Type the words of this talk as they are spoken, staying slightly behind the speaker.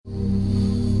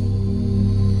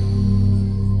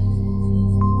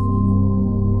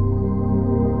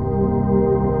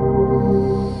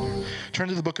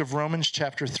of Romans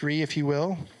chapter 3, if you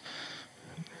will.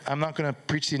 I'm not going to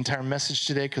preach the entire message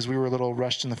today because we were a little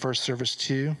rushed in the first service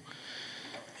too.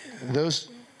 Those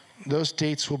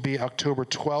dates will be October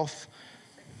 12th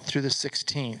through the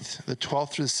 16th. The 12th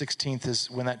through the 16th is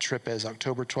when that trip is,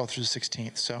 October 12th through the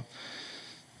 16th. So,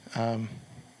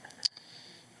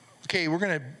 okay, we're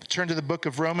going to turn to the book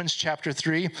of Romans chapter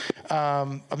 3.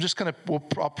 I'll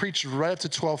preach right up to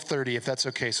 12:30 if that's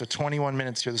okay. So 21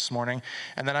 minutes here this morning.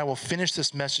 And then I will finish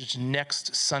this message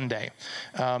next Sunday.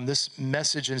 This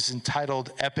message is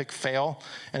entitled Epic Fail.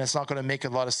 And it's not going to make a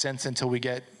lot of sense until we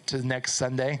get to next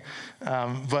Sunday.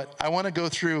 But I want to go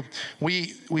through,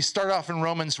 we started off in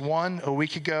Romans 1 a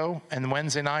week ago. And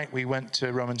Wednesday night we went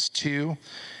to Romans 2.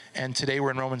 And today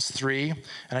we're in Romans 3.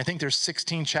 And I think there's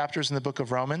 16 chapters in the book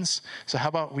of Romans. So how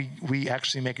about we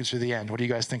actually make it to the end? What do you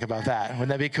guys think about that? Wouldn't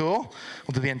that be cool?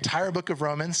 We'll do the entire book of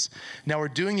Romans. Now we're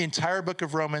doing the entire book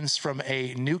of Romans from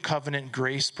a new covenant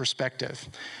grace perspective.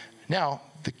 Now,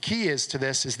 the key is to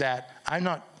this is that I'm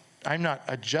not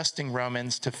adjusting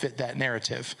Romans to fit that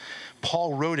narrative.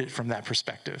 Paul wrote it from that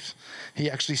perspective. He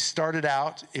actually started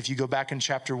out, if you go back in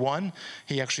chapter 1,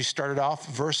 he actually started off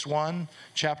verse 1,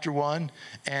 chapter 1,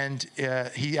 and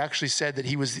he actually said that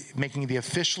he was making the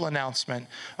official announcement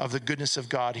of the goodness of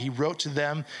God. He wrote to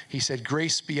them, he said,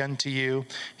 grace be unto you.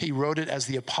 He wrote it as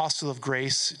the apostle of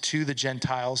grace to the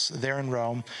Gentiles there in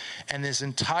Rome. And this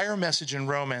entire message in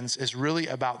Romans is really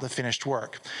about the finished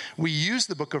work. We use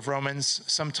the book of Romans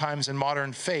sometimes in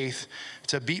modern faith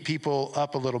to beat people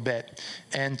up a little bit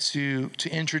and to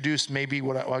introduce maybe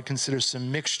what I would consider some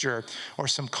mixture or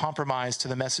some compromise to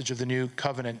the message of the new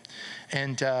covenant.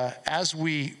 And as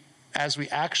we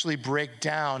actually break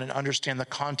down and understand the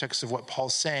context of what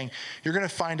Paul's saying, you're going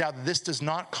to find out that this does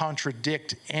not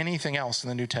contradict anything else in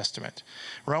the New Testament.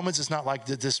 Romans is not like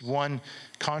this one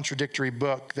contradictory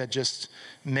book that just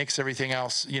makes everything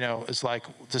else, is like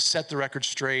to set the record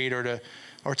straight or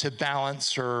to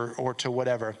balance or to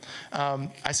whatever.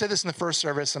 I said this in the first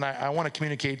service, and I want to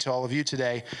communicate to all of you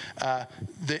today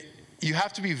that you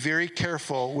have to be very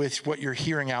careful with what you're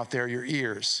hearing out there, your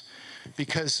ears,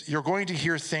 because you're going to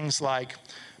hear things like,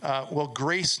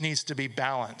 grace needs to be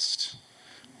balanced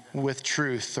with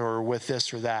truth or with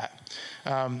this or that.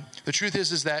 The truth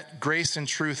is that grace and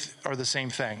truth are the same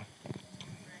thing.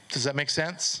 Does that make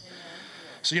sense?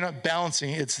 So you're not balancing,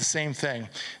 it's the same thing.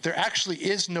 There actually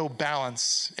is no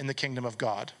balance in the kingdom of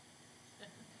God.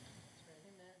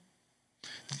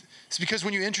 It's because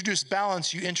when you introduce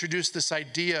balance, you introduce this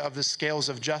idea of the scales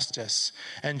of justice.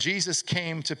 And Jesus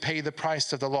came to pay the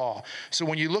price of the law. So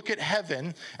when you look at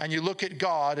heaven and you look at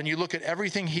God and you look at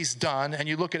everything he's done and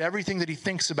you look at everything that he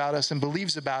thinks about us and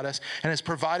believes about us and has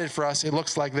provided for us, it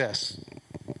looks like this.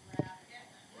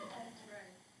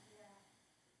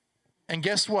 And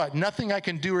guess what? Nothing I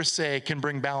can do or say can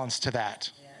bring balance to that.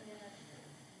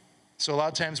 So a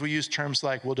lot of times we use terms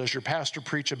like, well, does your pastor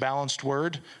preach a balanced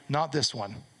word? Not this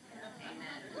one.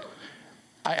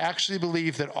 I actually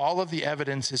believe that all of the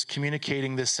evidence is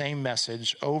communicating the same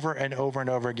message over and over and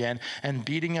over again and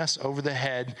beating us over the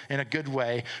head in a good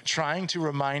way, trying to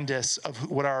remind us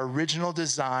of what our original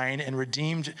design and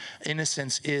redeemed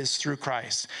innocence is through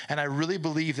Christ. And I really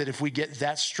believe that if we get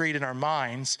that straight in our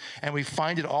minds and we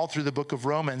find it all through the book of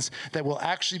Romans, that we'll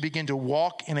actually begin to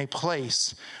walk in a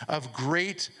place of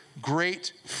great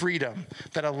freedom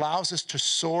that allows us to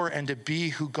soar and to be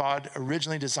who God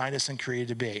originally designed us and created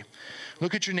to be.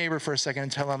 Look at your neighbor for a second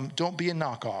and tell him, don't be a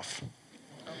knockoff.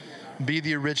 Be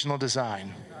the original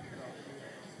design.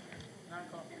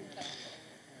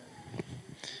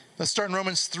 Let's start in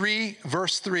Romans 3,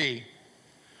 verse 3.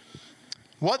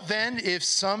 What then if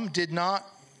some did not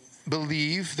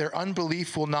believe? Their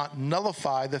unbelief will not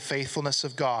nullify the faithfulness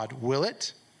of God, will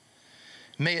it?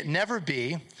 May it never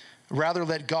be. Rather,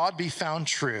 let God be found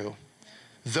true,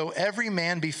 though every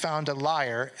man be found a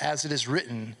liar, as it is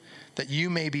written, that you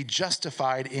may be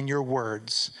justified in your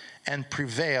words and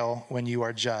prevail when you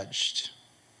are judged.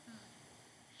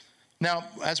 Now,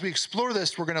 as we explore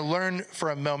this, we're going to learn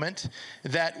for a moment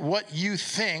that what you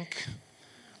think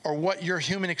or what your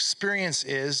human experience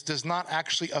is does not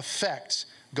actually affect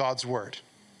God's word.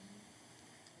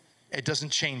 It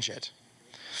doesn't change it.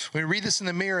 When we read this in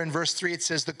the mirror in verse 3, it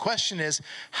says, the question is,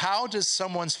 how does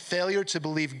someone's failure to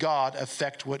believe God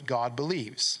affect what God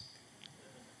believes?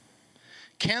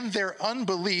 Can their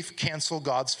unbelief cancel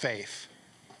God's faith?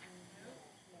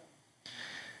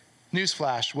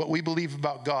 Newsflash, what we believe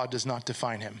about God does not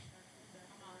define him.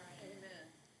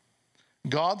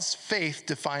 God's faith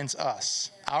defines us.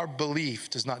 Our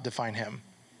belief does not define him.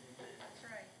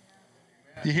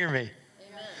 You hear me?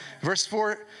 Verse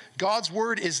 4, God's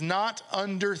word is not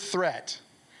under threat.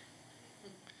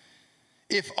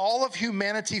 If all of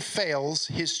humanity fails,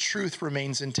 his truth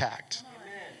remains intact.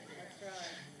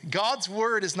 God's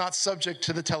word is not subject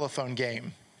to the telephone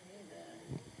game.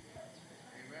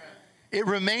 It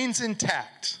remains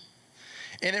intact.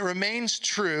 And it remains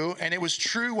true, and it was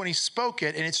true when he spoke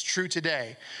it, and it's true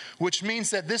today. Which means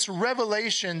that this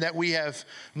revelation that we have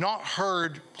not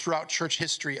heard throughout church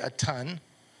history a ton,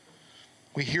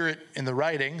 we hear it in the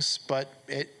writings, but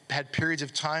it had periods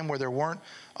of time where there weren't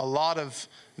a lot of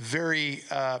very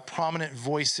prominent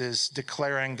voices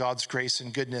declaring God's grace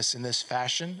and goodness in this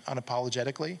fashion,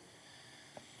 unapologetically.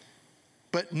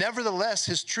 But nevertheless,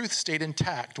 his truth stayed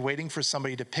intact, waiting for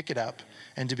somebody to pick it up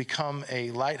and to become a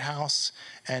lighthouse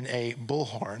and a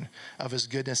bullhorn of his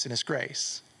goodness and his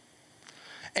grace.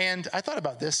 And I thought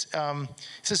about this. It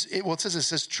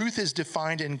says, truth is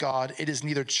defined in God. It is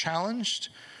neither challenged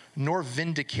nor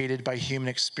vindicated by human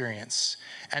experience.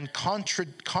 And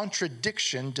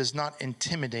contradiction does not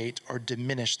intimidate or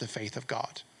diminish the faith of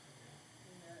God.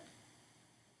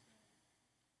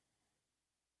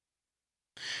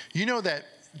 You know that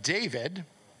David,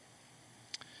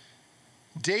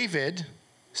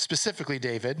 specifically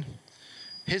David,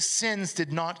 his sins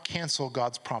did not cancel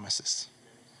God's promises.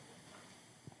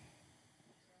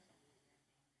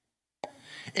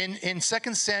 In 2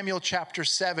 Samuel chapter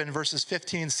 7, verses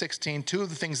 15 and 16, two of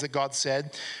the things that God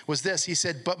said was this. He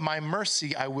said, but my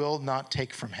mercy I will not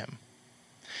take from him.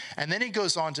 And then he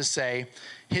goes on to say,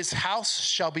 his house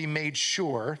shall be made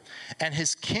sure, and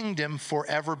his kingdom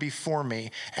forever before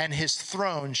me, and his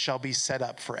throne shall be set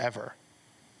up forever.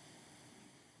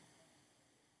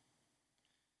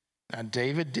 Now,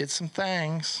 David did some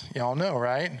things. Y'all know,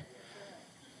 right?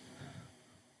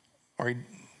 Or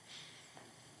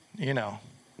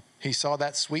he saw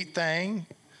that sweet thing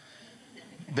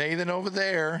bathing over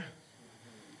there,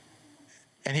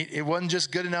 and it wasn't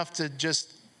just good enough to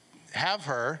just have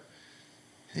her.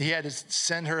 He had to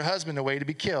send her husband away to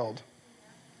be killed.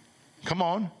 Come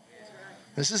on.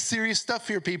 This is serious stuff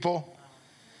here, people.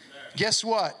 Guess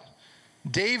what?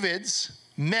 David's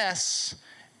mess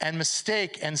and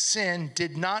mistake and sin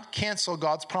did not cancel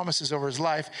God's promises over his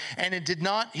life, and it did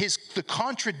not, the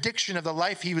contradiction of the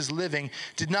life he was living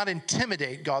did not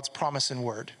intimidate God's promise and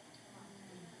word.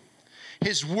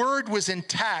 His word was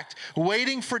intact,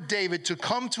 waiting for David to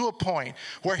come to a point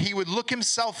where he would look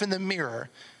himself in the mirror.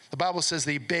 The Bible says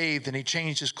that he bathed and he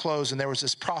changed his clothes, and there was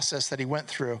this process that he went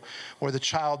through where the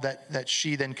child that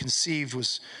she then conceived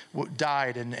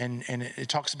died, and it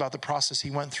talks about the process he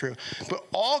went through. But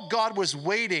all God was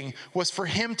waiting was for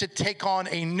him to take on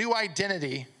a new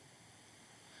identity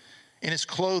in his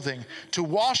clothing, to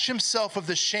wash himself of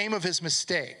the shame of his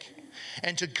mistake,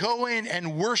 and to go in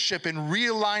and worship and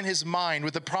realign his mind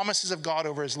with the promises of God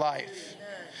over his life.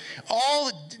 All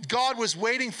God was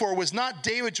waiting for was not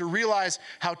David to realize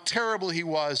how terrible he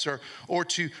was, or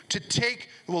to take,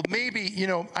 well, maybe,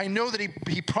 I know that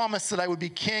he promised that I would be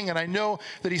king, and I know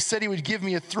that he said he would give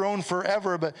me a throne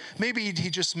forever, but maybe he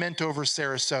just meant over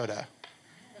Sarasota.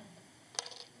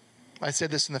 I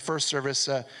said this in the first service.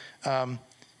 Well,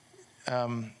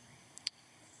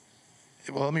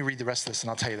 let me read the rest of this and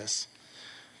I'll tell you this.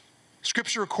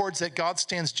 Scripture records that God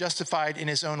stands justified in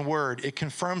his own word. It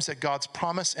confirms that God's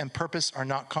promise and purpose are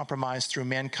not compromised through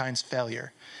mankind's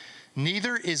failure.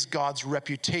 Neither is God's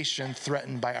reputation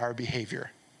threatened by our behavior.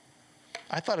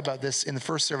 I thought about this in the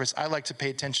first service. I like to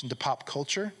pay attention to pop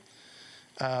culture.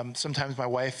 Sometimes my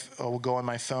wife will go on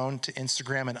my phone to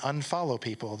Instagram and unfollow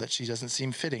people that she doesn't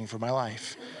seem fitting for my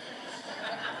life.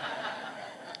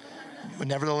 But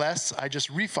nevertheless, I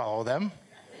just refollow them.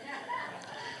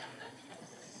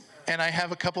 And I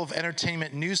have a couple of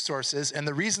entertainment news sources. And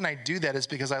the reason I do that is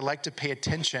because I like to pay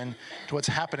attention to what's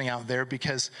happening out there,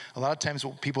 because a lot of times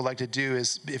what people like to do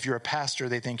is, if you're a pastor,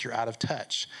 they think you're out of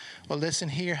touch. Well, listen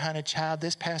here, honey child,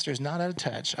 this pastor is not out of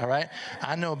touch, all right?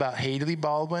 I know about Haley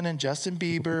Baldwin and Justin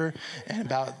Bieber, and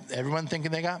about everyone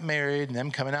thinking they got married and them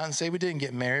coming out and say we didn't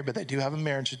get married, but they do have a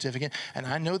marriage certificate. And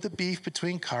I know the beef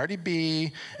between Cardi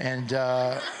B and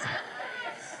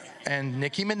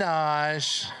Nicki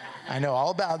Minaj. I know all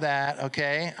about that,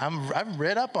 okay? I've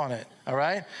read up on it, all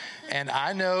right? And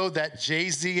I know that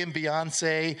Jay-Z and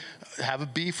Beyonce have a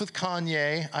beef with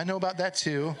Kanye. I know about that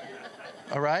too,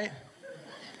 all right?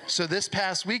 So this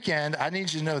past weekend, I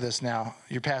need you to know this now.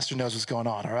 Your pastor knows what's going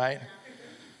on, all right?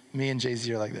 Me and Jay-Z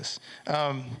are like this.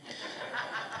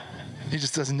 He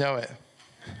just doesn't know it.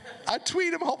 I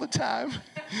tweet him all the time.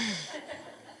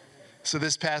 So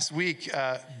this past week,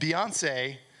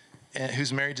 Beyonce,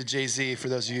 who's married to Jay-Z, for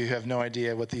those of you who have no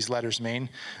idea what these letters mean.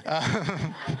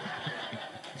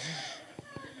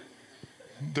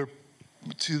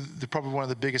 probably one of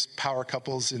the biggest power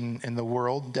couples in the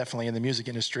world, definitely in the music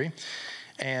industry.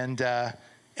 And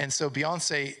so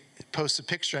Beyonce posts a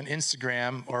picture on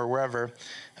Instagram or wherever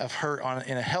of her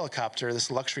in a helicopter, this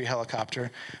luxury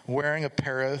helicopter, wearing a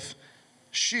pair of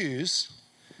shoes,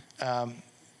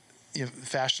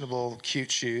 fashionable,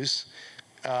 cute shoes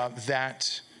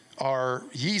that are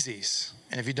Yeezys.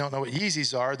 And if you don't know what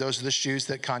Yeezys are, those are the shoes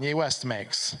that Kanye West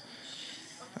makes.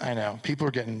 I know. People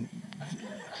are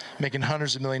making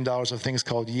hundreds of millions of dollars of things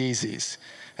called Yeezys.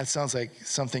 That sounds like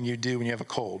something you do when you have a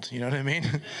cold. You know what I mean?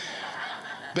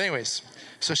 But anyways,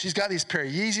 so she's got these pair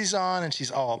of Yeezys on, and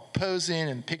she's all posing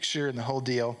and picture and the whole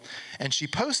deal. And she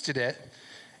posted it,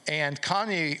 and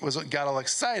Kanye got all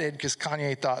excited because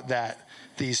Kanye thought that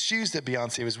these shoes that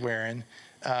Beyonce was wearing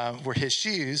were his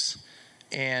shoes,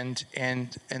 and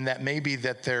that maybe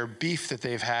that their beef that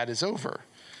they've had is over.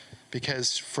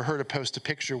 Because for her to post a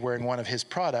picture wearing one of his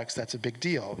products, that's a big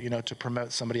deal, to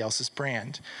promote somebody else's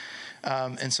brand.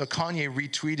 And so Kanye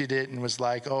retweeted it and was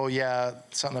like, oh yeah,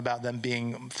 something about them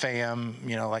being fam,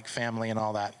 like family and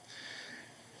all that.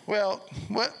 Well,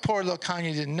 what poor little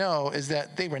Kanye didn't know is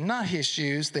that they were not his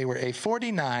shoes. They were a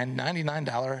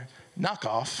 $49.99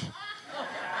 knockoff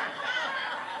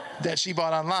that she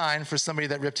bought online for somebody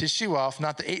that ripped his shoe off,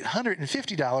 not the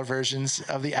 $850 versions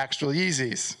of the actual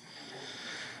Yeezys.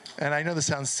 And I know this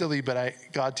sounds silly, but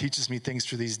God teaches me things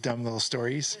through these dumb little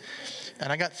stories.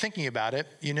 And I got thinking about it.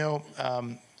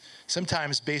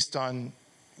 Sometimes based on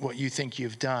what you think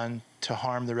you've done to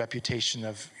harm the reputation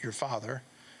of your father,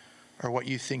 or what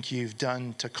you think you've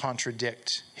done to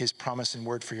contradict his promise and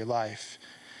word for your life,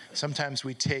 sometimes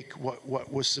we take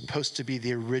what was supposed to be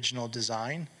the original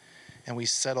design and we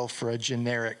settle for a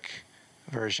generic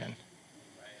version.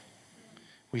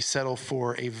 We settle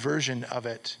for a version of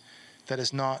it that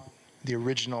is not the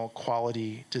original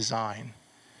quality design.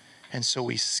 And so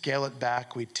we scale it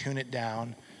back, we tune it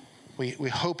down. We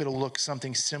hope it'll look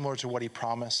something similar to what he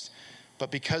promised. But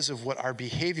because of what our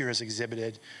behavior has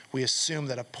exhibited, we assume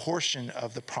that a portion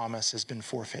of the promise has been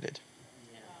forfeited.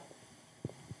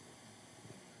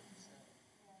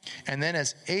 And then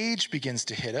as age begins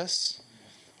to hit us,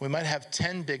 we might have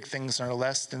 10 big things on our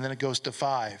list, and then it goes to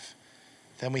 5.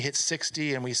 Then we hit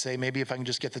 60, and we say, maybe if I can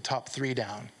just get the top 3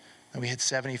 down. And we hit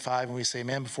 75, and we say,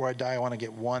 man, before I die, I want to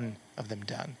get 1 of them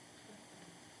done.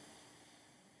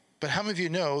 But how many of you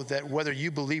know that whether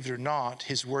you believe it or not,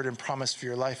 his word and promise for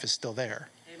your life is still there?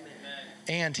 Amen.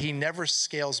 And he never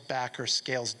scales back or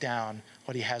scales down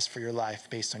what he has for your life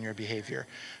based on your behavior.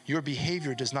 Your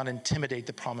behavior does not intimidate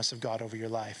the promise of God over your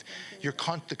life.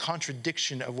 The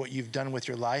contradiction of what you've done with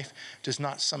your life does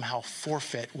not somehow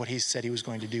forfeit what he said he was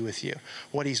going to do with you.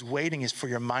 What he's waiting is for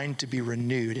your mind to be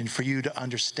renewed and for you to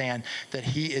understand that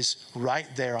he is right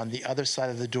there on the other side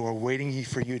of the door waiting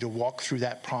for you to walk through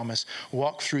that promise,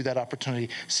 walk through that opportunity,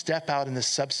 step out in the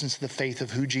substance of the faith of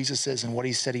who Jesus is and what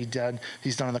he said he's done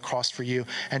on the cross for you,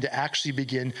 and to actually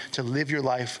begin to live your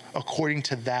life according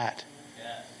to that,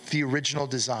 the original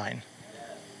design,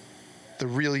 the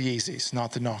real Yeezys,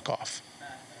 not the knockoff.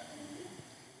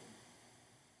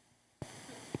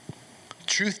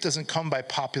 Truth doesn't come by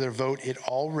popular vote. It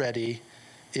already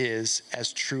is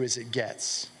as true as it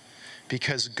gets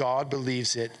because God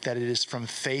believes it, that it is from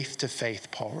faith to faith,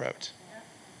 Paul wrote.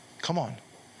 Come on.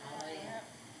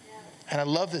 And I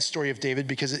love this story of David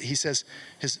because he says,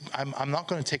 I'm not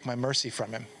going to take my mercy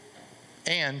from him.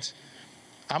 And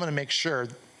I'm going to make sure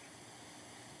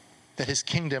that his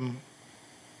kingdom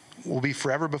will be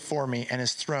forever before me and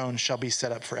his throne shall be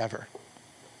set up forever.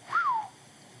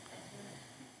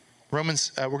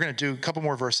 Romans, we're going to do a couple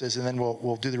more verses and then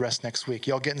we'll do the rest next week.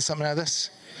 Y'all getting something out of this?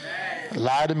 Amen.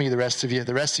 Lie to me, the rest of you.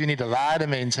 The rest of you need to lie to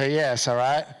me and say yes, all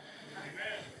right?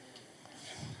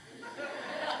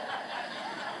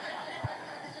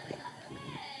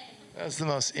 That's the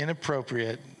most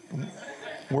inappropriate,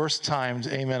 worst timed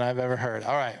amen I've ever heard.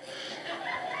 All right.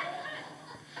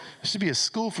 There should be a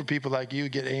school for people like you who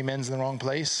get amens in the wrong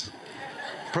place.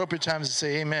 Appropriate times to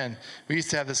say amen. We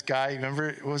used to have this guy,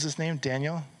 remember, what was his name?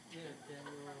 Daniel? Yeah,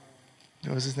 Daniel.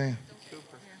 What was his name?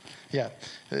 Cooper. Yeah.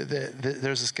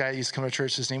 There's this guy who used to come to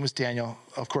church. His name was Daniel.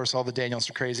 Of course, all the Daniels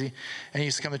are crazy. And he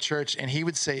used to come to church, and he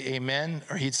would say amen,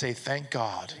 or he'd say thank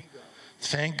God.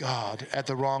 Thank God at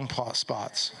the wrong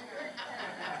spots.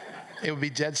 It would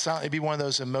be dead silent. It'd be one of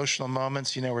those emotional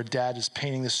moments, where dad is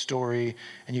painting the story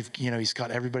and he's got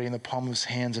everybody in the palm of his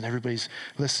hands and everybody's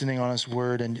listening on his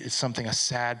word and it's a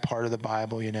sad part of the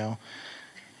Bible,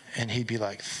 and he'd be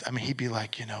like,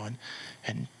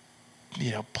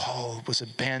 Paul was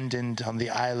abandoned on the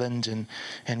island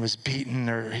and was beaten,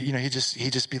 or, he'd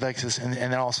just be like this. And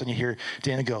then all of a sudden you hear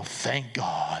Dana go, thank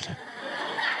God.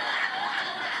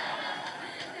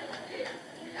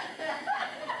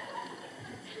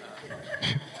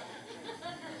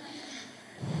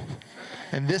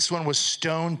 And this one was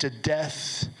stoned to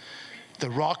death. The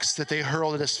rocks that they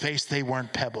hurled at his face, they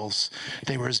weren't pebbles.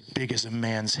 They were as big as a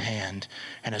man's hand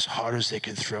and as hard as they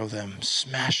could throw them,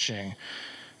 smashing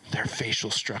their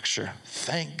facial structure.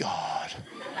 Thank God.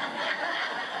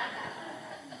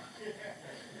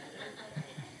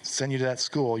 Send you to that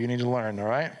school. You need to learn, all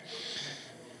right?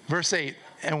 Verse 8,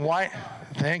 and why,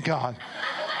 thank God.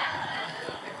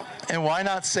 And why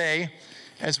not say,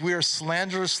 as we are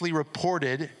slanderously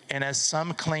reported, and as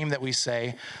some claim that we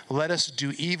say, let us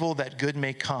do evil that good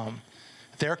may come.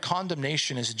 Their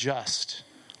condemnation is just.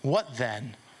 What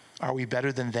then? Are we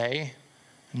better than they?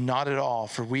 Not at all,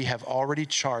 for we have already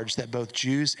charged that both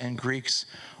Jews and Greeks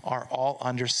are all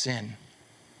under sin.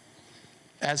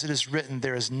 As it is written,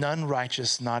 there is none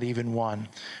righteous, not even one.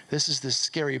 This is the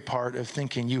scary part of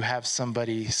thinking you have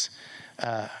somebody's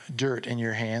dirt in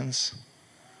your hands.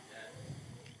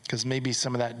 Because maybe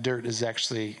some of that dirt is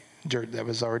actually dirt that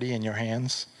was already in your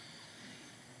hands.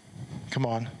 Come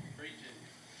on.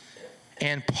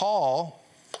 And Paul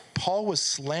was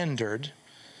slandered.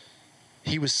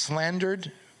 He was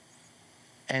slandered,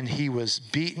 and he was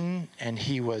beaten, and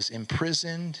he was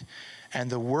imprisoned, and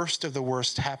the worst of the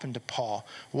worst happened to Paul.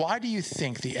 Why do you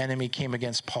think the enemy came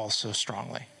against Paul so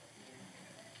strongly?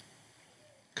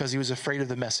 Because he was afraid of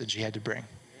the message he had to bring.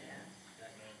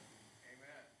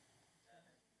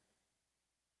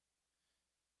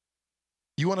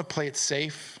 You want to play it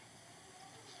safe?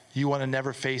 You want to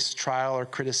never face trial or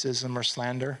criticism or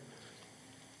slander?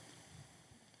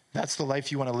 That's the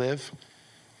life you want to live?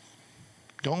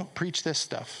 Don't preach this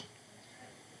stuff.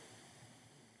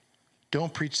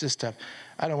 Don't preach this stuff.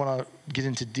 I don't want to get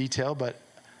into detail, but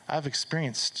I've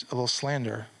experienced a little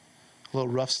slander, a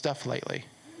little rough stuff lately.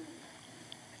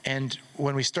 And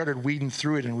when we started weeding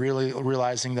through it and really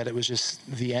realizing that it was just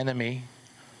the enemy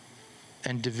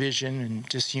and division and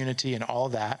disunity and all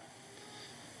that,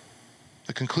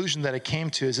 the conclusion that I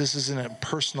came to is this isn't a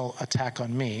personal attack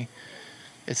on me.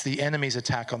 It's the enemy's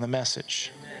attack on the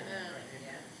message.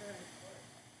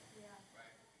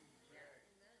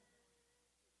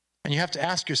 And you have to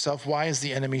ask yourself, why is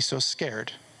the enemy so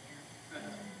scared?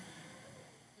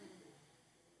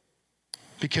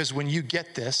 Because when you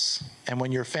get this, and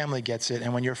when your family gets it,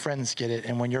 and when your friends get it,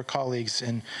 and when your colleagues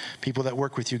and people that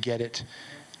work with you get it,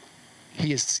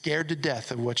 he is scared to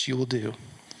death of what you will do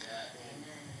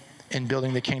in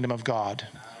building the kingdom of God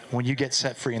when you get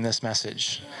set free in this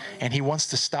message. And he wants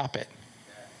to stop it.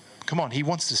 Come on, he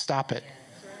wants to stop it.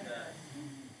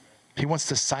 He wants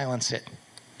to silence it.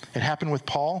 It happened with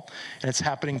Paul, and it's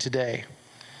happening today.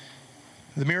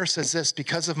 The Mirror says this: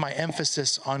 because of my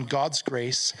emphasis on God's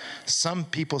grace, some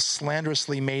people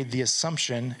slanderously made the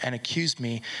assumption and accused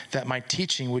me that my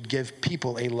teaching would give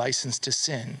people a license to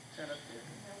sin.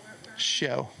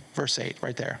 Show, verse 8,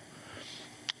 right there.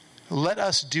 Let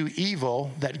us do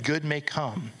evil that good may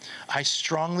come. I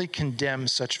strongly condemn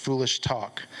such foolish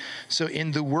talk. So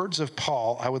in the words of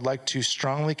Paul, I would like to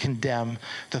strongly condemn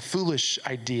the foolish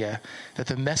idea that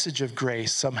the message of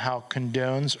grace somehow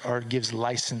condones or gives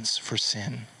license for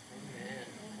sin.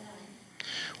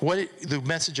 What the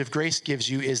message of grace gives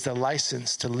you is the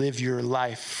license to live your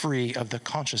life free of the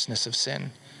consciousness of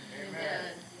sin. Amen.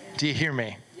 Do you hear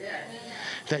me?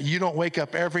 That you don't wake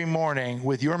up every morning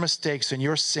with your mistakes and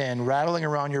your sin rattling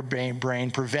around your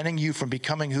brain, preventing you from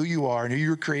becoming who you are and who you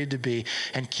were created to be,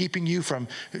 and keeping you from,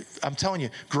 I'm telling you,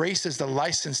 grace is the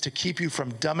license to keep you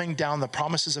from dumbing down the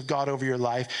promises of God over your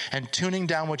life and tuning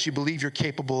down what you believe you're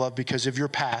capable of because of your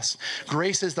past.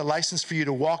 Grace is the license for you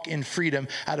to walk in freedom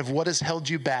out of what has held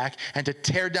you back and to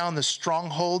tear down the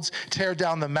strongholds, tear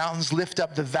down the mountains, lift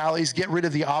up the valleys, get rid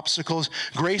of the obstacles.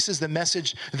 Grace is the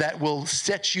message that will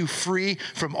set you free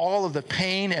from all of the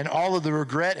pain and all of the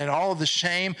regret and all of the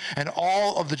shame and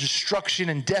all of the destruction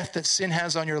and death that sin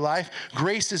has on your life.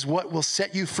 Grace is what will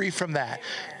set you free from that.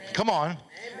 Come on.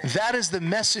 That is the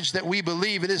message that we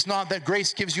believe. It is not that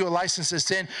grace gives you a license to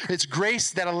sin. It's grace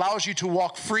that allows you to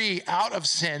walk free out of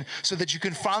sin so that you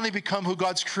can finally become who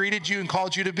God's created you and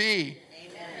called you to be.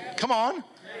 Amen. Come on.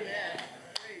 Amen.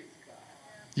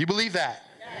 You believe that?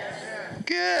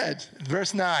 Yes. Good.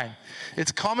 Verse 9.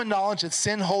 It's common knowledge that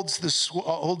sin holds the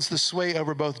sway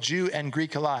over both Jew and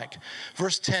Greek alike.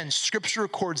 Verse 10, Scripture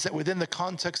records that within the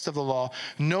context of the law,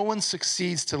 no one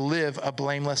succeeds to live a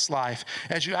blameless life.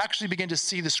 As you actually begin to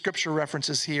see the Scripture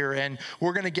references here, and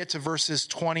we're going to get to verses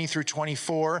 20 through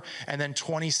 24, and then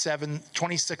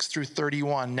 26 through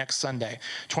 31 next Sunday.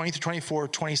 20 through 24,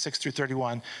 26 through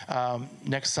 31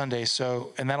 next Sunday.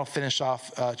 So, and that'll finish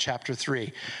off chapter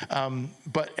 3. And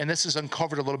this is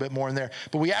uncovered a little bit more in there.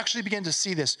 But we actually begin to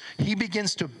see this. He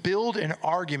begins to build an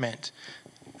argument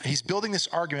he's building this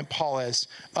argument, Paul is,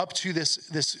 up to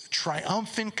this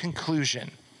triumphant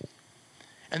conclusion.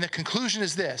 And the conclusion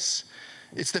is this.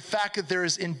 It's the fact that there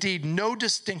is indeed no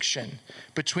distinction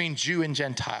between Jew and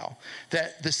Gentile.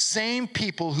 That the same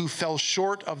people who fell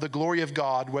short of the glory of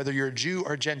God, whether you're Jew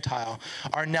or Gentile,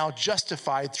 are now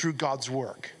justified through God's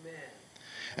work.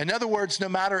 In other words, no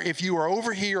matter if you are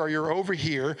over here or you're over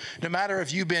here, no matter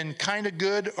if you've been kind of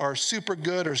good or super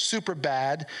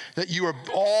bad, that you are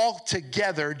all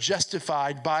together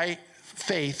justified by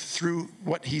faith through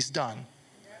what he's done.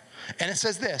 And it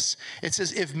says this, it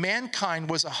says, if mankind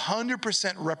was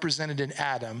 100% represented in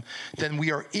Adam, then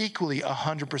we are equally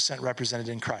 100% represented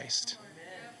in Christ.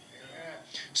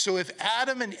 So if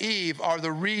Adam and Eve are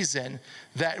the reason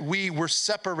that we were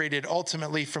separated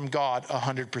ultimately from God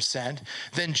 100%,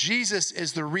 then Jesus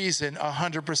is the reason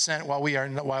 100%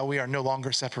 while we are no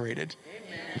longer separated.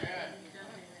 Amen.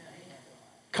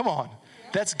 Come on,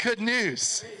 that's good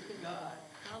news.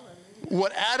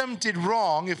 What Adam did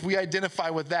wrong, if we identify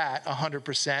with that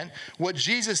 100%, what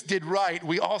Jesus did right,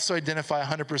 we also identify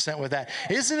 100% with that.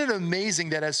 Isn't it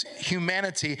amazing that as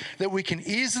humanity, that we can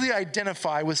easily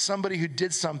identify with somebody who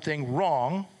did something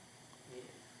wrong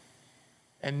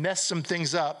and mess some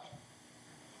things up?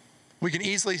 We can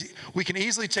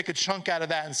easily take a chunk out of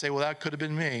that and say, well, that could have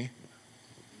been me.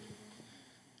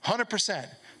 100%.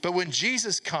 But when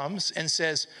Jesus comes and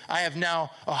says, I have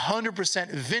now 100%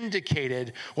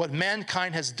 vindicated what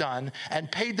mankind has done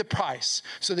and paid the price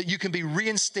so that you can be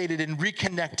reinstated and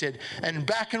reconnected and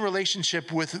back in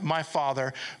relationship with my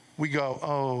Father, we go,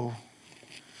 oh,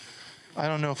 I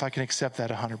don't know if I can accept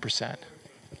that 100%.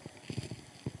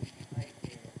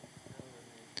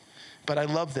 But I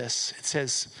love this. It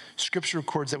says, Scripture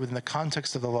records that within the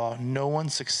context of the law, no one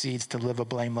succeeds to live a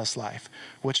blameless life,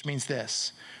 which means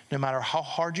this. No matter how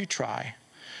hard you try,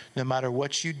 no matter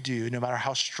what you do, no matter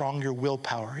how strong your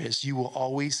willpower is, you will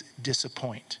always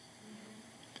disappoint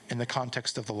in the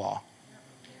context of the law.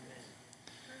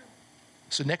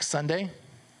 So next Sunday,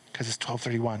 because it's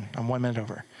 12:31, I'm 1 minute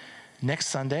over. Next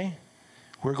Sunday,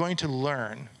 we're going to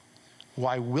learn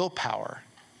why willpower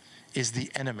is the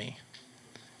enemy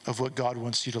of what God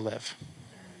wants you to live.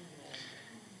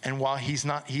 And while he is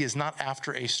not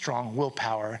after a strong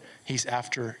willpower, he's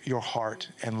after your heart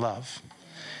and love.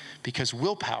 Because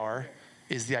willpower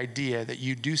is the idea that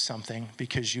you do something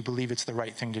because you believe it's the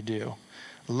right thing to do.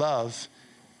 Love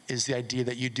is the idea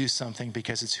that you do something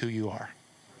because it's who you are.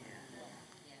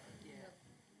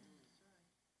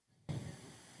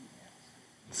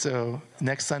 So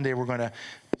next Sunday, we're going to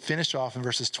finish off in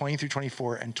verses 20 through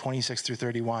 24 and 26 through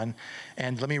 31.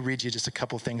 And let me read you just a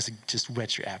couple things to just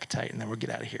whet your appetite, and then we'll get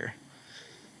out of here.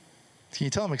 Can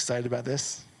you tell I'm excited about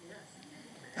this?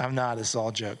 I'm not. It's all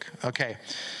a joke. Okay.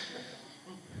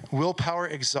 Willpower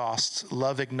exhausts.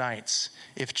 Love ignites.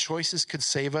 If choices could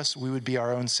save us, we would be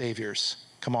our own saviors.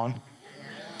 Come on.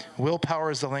 Willpower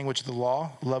is the language of the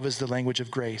law. Love is the language of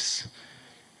grace.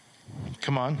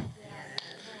 Come on.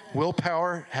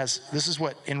 Willpower this is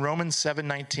what, in Romans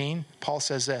 7:19, Paul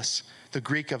says this, the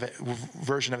Greek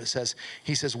version of it says,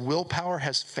 he says, willpower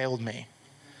has failed me.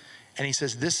 And he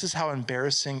says, this is how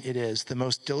embarrassing it is. The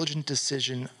most diligent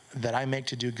decision that I make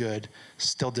to do good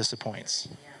still disappoints.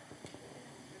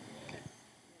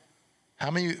 How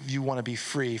many of you want to be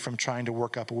free from trying to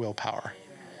work up a willpower?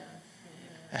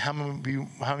 And how many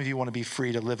of you want to be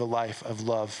free to live a life of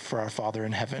love for our Father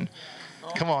in heaven?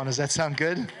 Come on, does that sound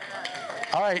good?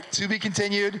 All right, to be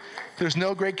continued. There's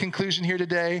no great conclusion here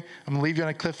today. I'm going to leave you on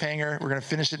a cliffhanger. We're going to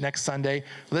finish it next Sunday.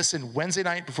 Listen, Wednesday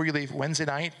night, before you leave, Wednesday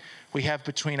night, we have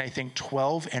between, I think,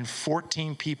 12 and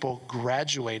 14 people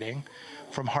graduating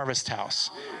from Harvest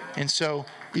House. And so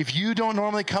if you don't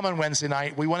normally come on Wednesday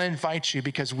night, we want to invite you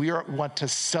because we want to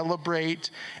celebrate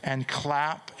and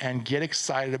clap and get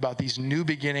excited about these new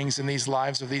beginnings in these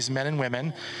lives of these men and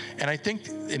women. And I think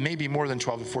it may be more than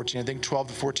 12 to 14. I think 12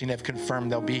 to 14 have confirmed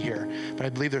they'll be here. But I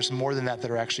believe there's more than that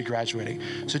are actually graduating.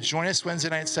 So join us Wednesday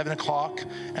night at 7 o'clock.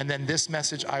 And then this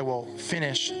message I will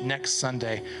finish next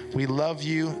Sunday. We love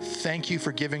you. Thank you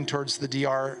for giving towards the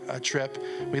DR trip.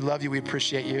 We love you. We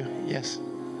appreciate you. Yes.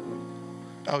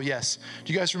 Oh, yes.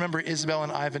 Do you guys remember Isabel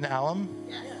and Ivan Allam?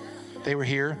 Yes. They were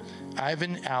here.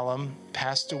 Ivan Allam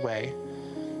passed away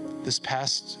this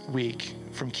past week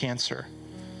from cancer.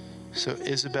 So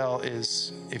Isabel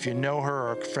is, if you know her or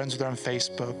are friends with her on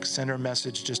Facebook, send her a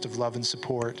message just of love and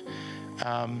support.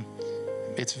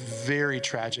 It's very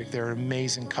tragic. They're an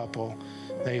amazing couple.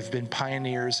 They've been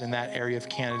pioneers in that area of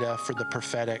Canada for the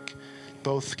prophetic.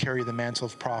 Both carry the mantle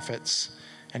of prophets.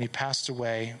 And he passed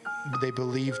away. They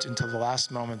believed until the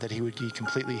last moment that he would be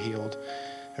completely healed.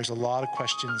 There's a lot of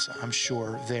questions, I'm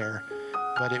sure, there.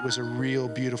 but it was a real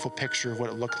beautiful picture of what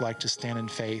it looked like to stand in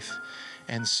faith.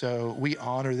 And so we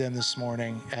honor them this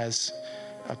morning as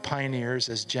pioneers,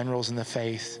 as generals in the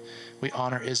faith. We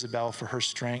honor Isabel for her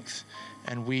strength,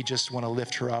 and we just want to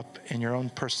lift her up in your own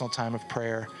personal time of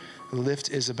prayer.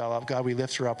 Lift Isabel up. God, we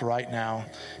lift her up right now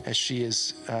as she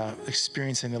is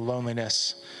experiencing the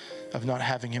loneliness of not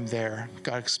having him there.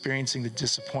 God, experiencing the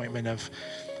disappointment of,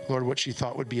 Lord, what she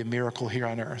thought would be a miracle here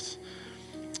on earth.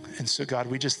 And so, God,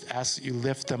 we just ask that you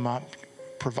lift them up,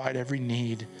 provide every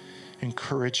need,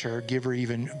 encourage her, give her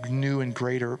even new and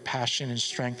greater passion and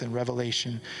strength and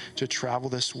revelation to travel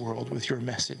this world with your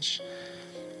message,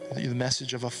 the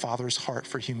message of a father's heart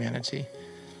for humanity.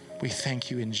 We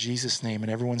thank you in Jesus' name.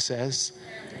 And everyone says,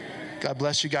 God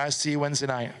bless you guys. See you Wednesday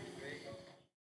night.